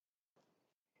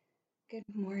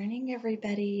Good morning,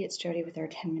 everybody. It's Jody with our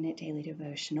 10-minute daily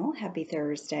devotional. Happy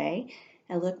Thursday.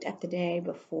 I looked at the day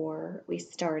before we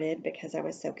started because I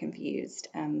was so confused.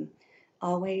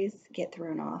 Always get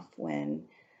thrown off when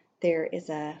there is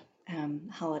a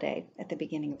holiday at the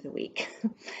beginning of the week.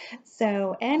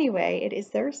 So anyway, it is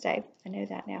Thursday. I know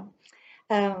that now.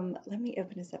 Let me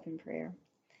open us up in prayer.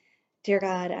 Dear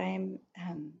God, I'm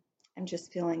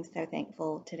just feeling so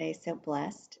thankful today, so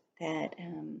blessed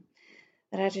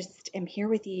that I just am here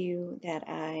with you, that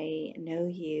I know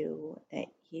you, that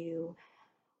you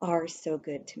are so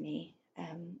good to me.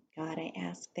 God, I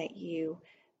ask that you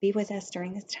be with us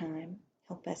during this time.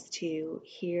 Help us to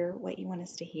hear what you want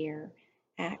us to hear,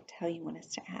 act how you want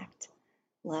us to act,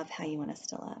 love how you want us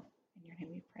to love. In your name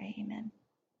we pray, amen.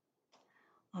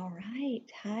 All right.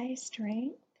 Hi,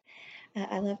 Strength.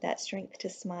 I love that, strength to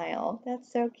smile. That's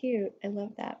so cute. I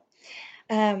love that.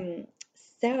 Um,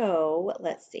 so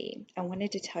let's see. I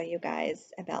wanted to tell you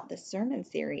guys about the sermon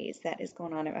series that is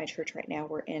going on at my church right now.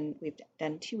 We've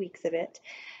done 2 weeks of it.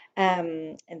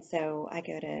 And so I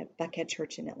go to Buckhead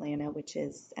Church in Atlanta, which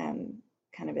is kind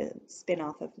of a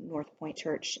spin-off of North Point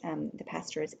Church. The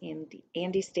pastor is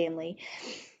Andy Stanley,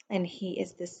 and he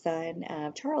is the son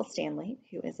of Charles Stanley,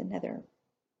 who is another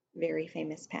very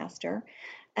famous pastor.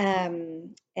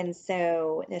 And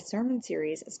so the sermon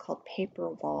series is called Paper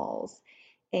Walls,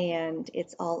 and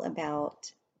it's all about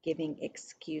giving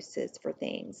excuses for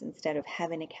things instead of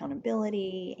having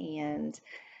accountability and,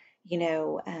 you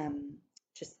know, um,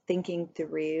 just thinking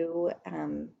through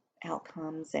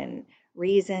outcomes and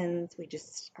reasons. We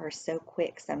just are so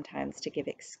quick sometimes to give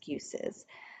excuses.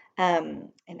 And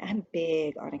I'm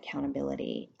big on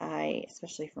accountability.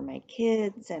 Especially for my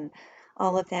kids and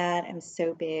all of that, I'm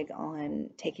so big on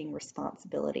taking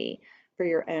responsibility for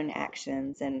your own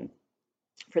actions and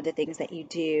for the things that you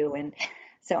do. And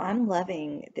so I'm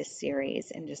loving this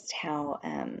series and just how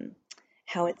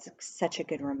it's such a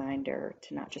good reminder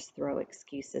to not just throw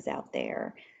excuses out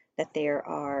there, that there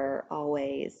are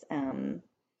always,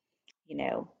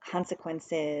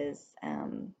 consequences,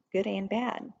 good and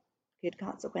bad, good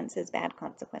consequences, bad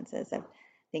consequences of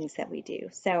things that we do.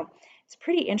 So it's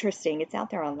pretty interesting. It's out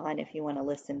there online if you want to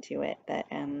listen to it. But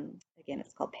again,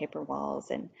 it's called Paper Walls,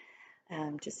 and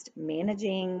just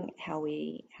managing how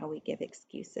we give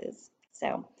excuses.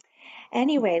 So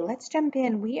anyway, let's jump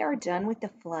in. We are done with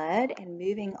the flood and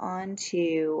moving on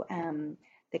to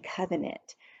the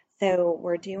covenant. So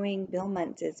we're doing Bill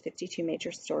Muntz's 52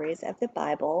 Major Stories of the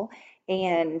Bible,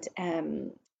 and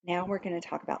now we're going to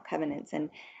talk about covenants. And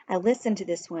I listened to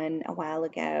this one a while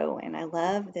ago, and I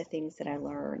love the things that I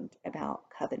learned about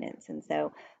covenants. And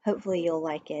so hopefully you'll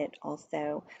like it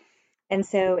also. And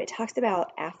so it talks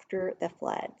about after the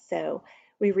flood. So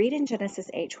we read in Genesis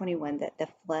 8:21 that the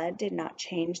flood did not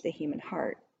change the human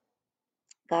heart.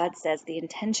 God says the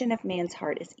intention of man's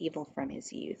heart is evil from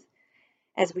his youth.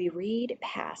 As we read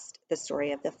past the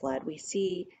story of the flood, we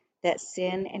see that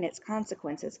sin and its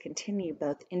consequences continue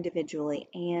both individually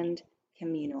and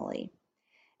communally.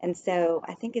 And so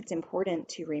I think it's important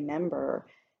to remember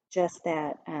just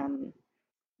that,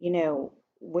 you know,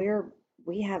 we're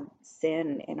we have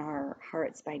sin in our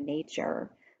hearts by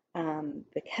nature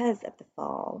because of the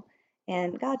fall.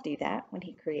 And God knew that when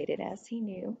He created us, He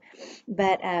knew.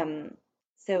 But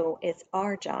so it's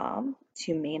our job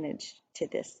to manage to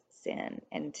this sin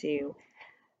and to,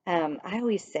 I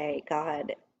always say,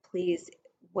 God, please,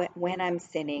 when I'm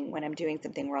sinning, when I'm doing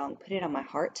something wrong, put it on my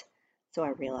heart so I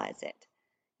realize it.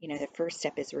 The first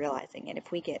step is realizing it.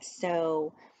 If we get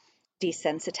so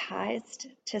desensitized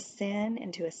to sin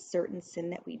and to a certain sin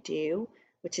that we do,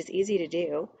 which is easy to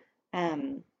do,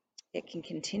 it can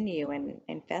continue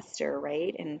and fester,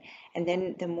 right? And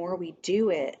then the more we do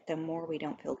it, the more we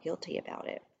don't feel guilty about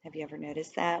it. Have you ever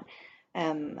noticed that?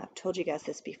 I've told you guys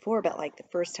this before, but like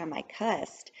the first time I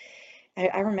cussed,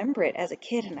 I remember it as a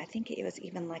kid, and I think it was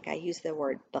even like I used the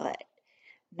word but,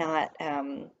 not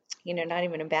not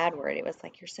even a bad word. It was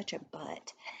like, you're such a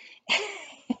butt.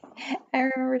 I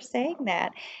remember saying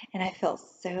that, and I felt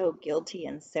so guilty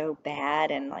and so bad,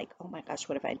 and like, oh my gosh,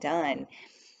 what have I done?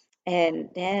 And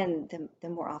then the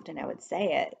more often I would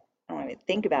say it, I don't even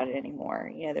think about it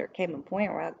anymore. There came a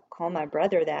point where I called my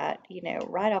brother that,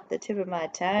 right off the tip of my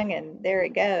tongue, and there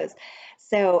it goes.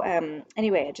 So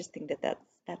anyway, I just think that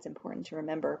that's important to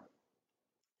remember.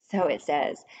 So it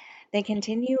says, they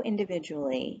continue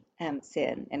individually,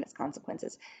 sin and its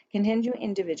consequences, continue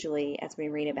individually as we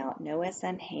read about Noah's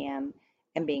son Ham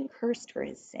and being cursed for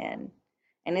his sin.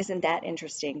 And isn't that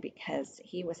interesting? Because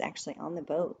he was actually on the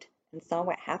boat and saw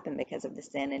what happened because of the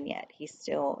sin, and yet he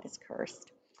still is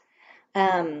cursed.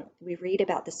 We read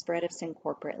about the spread of sin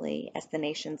corporately as the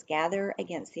nations gather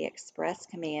against the express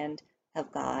command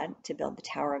of God to build the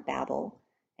Tower of Babel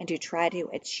and to try to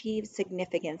achieve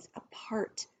significance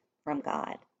apart from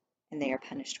God, and they are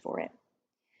punished for it.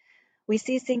 We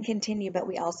see sin continue, but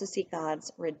we also see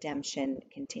God's redemption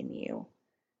continue.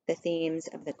 The themes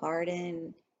of the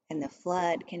garden and the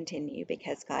flood continue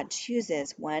because God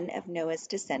chooses one of Noah's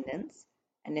descendants,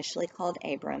 initially called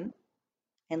Abram,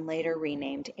 and later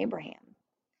renamed Abraham.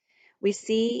 We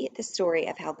see the story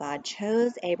of how God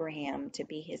chose Abraham to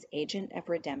be his agent of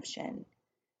redemption,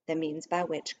 the means by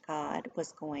which God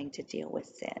was going to deal with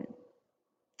sin.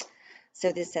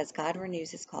 So this says God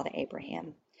renews his call to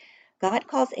Abraham. God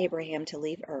calls Abraham to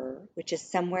leave Ur, which is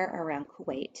somewhere around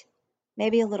Kuwait,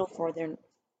 maybe a little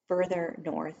further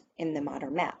north in the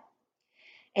modern map.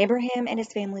 Abraham and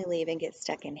his family leave and get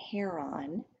stuck in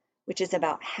Haran, which is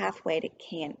about halfway to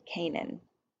Canaan.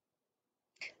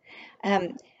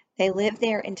 They live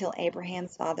there until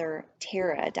Abraham's father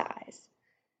Terah dies.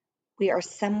 We are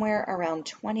somewhere around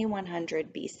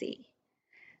 2100 BC.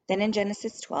 Then in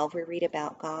Genesis 12, we read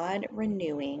about God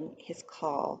renewing his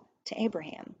call to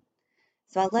Abraham.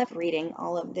 So I love reading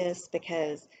all of this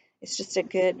because it's just a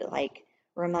good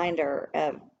reminder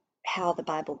of how the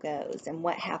Bible goes and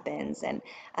what happens. And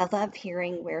I love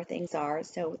hearing where things are.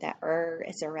 So that Ur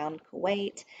is around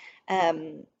Kuwait.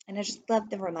 And I just love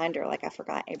the reminder, I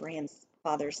forgot Abraham's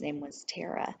father's name was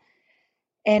Terah.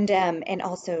 And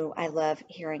also I love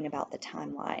hearing about the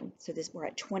timeline. So we're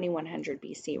at 2100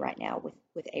 BC right now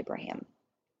with Abraham.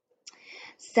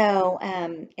 So,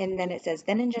 and then it says,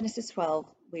 then in Genesis 12,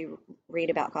 we read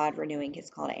about God renewing his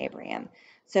call to Abraham.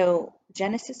 So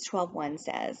Genesis 12:1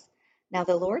 says, now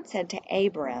the Lord said to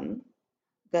Abram,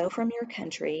 go from your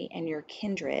country and your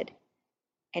kindred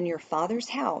and your father's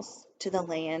house to the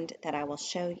land that I will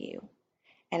show you.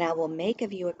 And I will make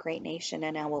of you a great nation,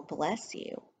 and I will bless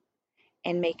you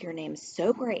and make your name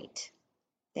so great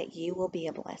that you will be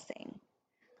a blessing.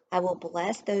 I will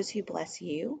bless those who bless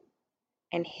you,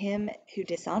 and him who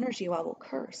dishonors you I will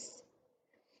curse.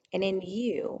 And in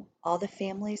you all the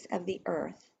families of the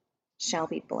earth shall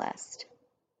be blessed.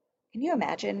 Can you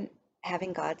imagine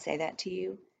having God say that to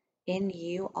you? In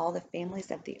you all the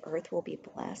families of the earth will be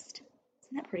blessed.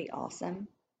 Isn't that pretty awesome?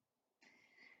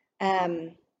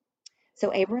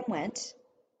 So Abram went.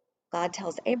 God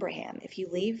tells Abraham, if you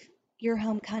leave your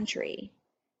home country,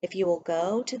 if you will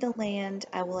go to the land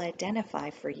I will identify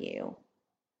for you,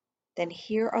 then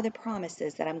here are the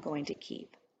promises that I'm going to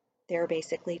keep. There are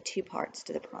basically two parts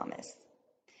to the promise.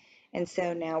 And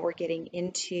so now we're getting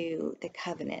into the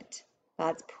covenant,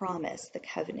 God's promise, the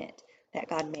covenant that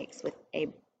God makes with, I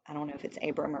don't know if it's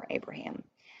Abram or Abraham.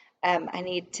 I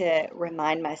need to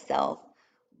remind myself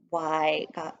why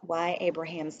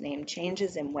Abraham's name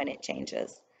changes and when it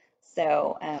changes.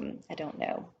 So I don't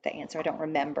know the answer. I don't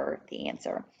remember the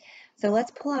answer. So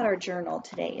let's pull out our journal.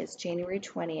 Today is January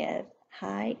 20th.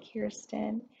 Hi,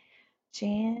 Kirsten.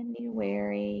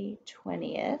 January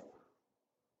 20th.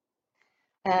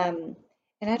 And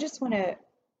I just want to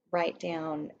write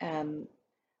down,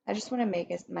 I just want to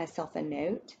make myself a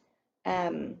note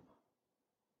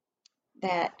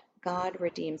that God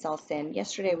redeems all sin.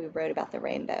 Yesterday we wrote about the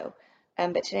rainbow,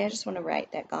 but today I just want to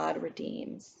write that God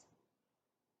redeems.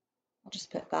 I'll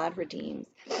just put God redeems.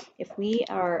 If we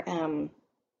are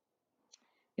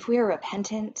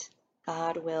repentant,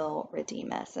 God will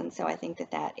redeem us. And so I think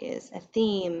that is a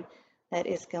theme that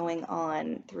is going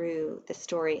on through the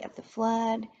story of the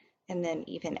flood and then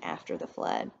even after the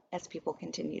flood as people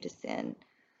continue to sin.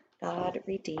 God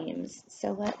redeems.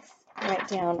 So let's write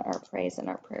down our praise and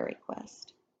our prayer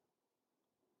request.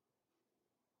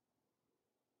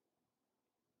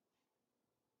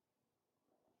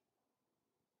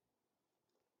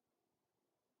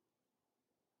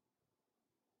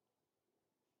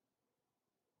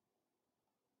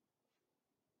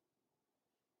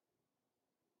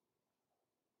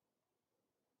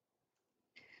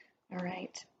 All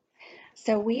right.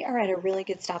 So we are at a really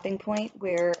good stopping point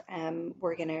where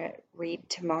we're going to read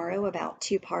tomorrow about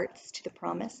two parts to the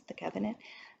promise, the covenant.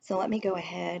 So let me go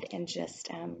ahead and just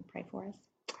pray for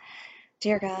us.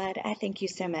 Dear God, I thank you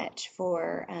so much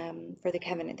for the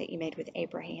covenant that you made with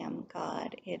Abraham.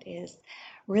 God, it is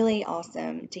really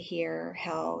awesome to hear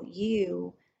how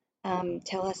you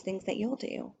tell us things that you'll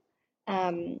do.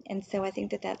 And so I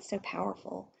think that that's so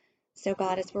powerful. So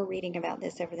God, as we're reading about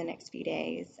this over the next few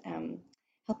days,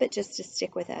 help it just to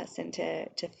stick with us and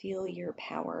to feel your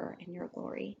power and your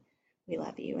glory. We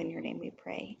love you. In your name we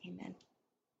pray. Amen.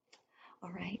 All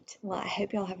right. Well, I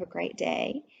hope y'all have a great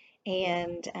day.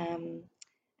 And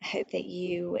I hope that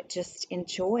you just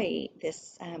enjoy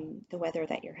this, the weather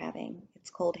that you're having. It's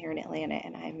cold here in Atlanta,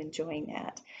 and I'm enjoying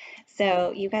that.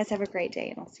 So, you guys have a great day,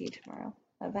 and I'll see you tomorrow.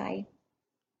 Bye bye.